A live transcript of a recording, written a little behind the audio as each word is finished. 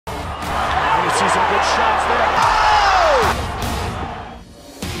see some good shots there. Oh!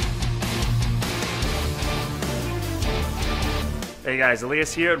 Hey guys,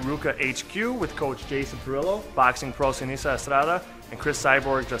 Elias here at RVCA HQ with Coach Jason Parillo, boxing pro Seniesa Estrada, and Cris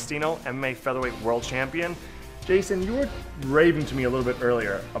Cyborg, Justino, MMA featherweight world champion. Jason, you were raving to me a little bit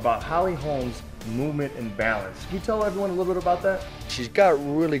earlier about Holly Holm's movement and balance. Can you tell everyone a little bit about that? She's got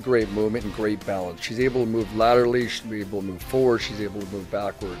really great movement and great balance. She's able to move laterally, she's able to move forward, she's able to move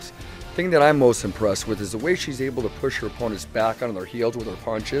backwards. The thing that I'm most impressed with is the way she's able to push her opponents back on their heels with her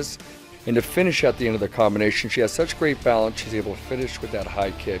punches. And to finish at the end of the combination, she has such great balance, she's able to finish with that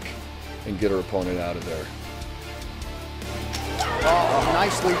high kick and get her opponent out of there. Oh,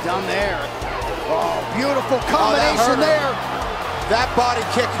 nicely done there. Oh, beautiful combination there. That body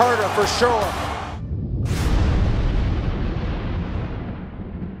kick hurt her for sure.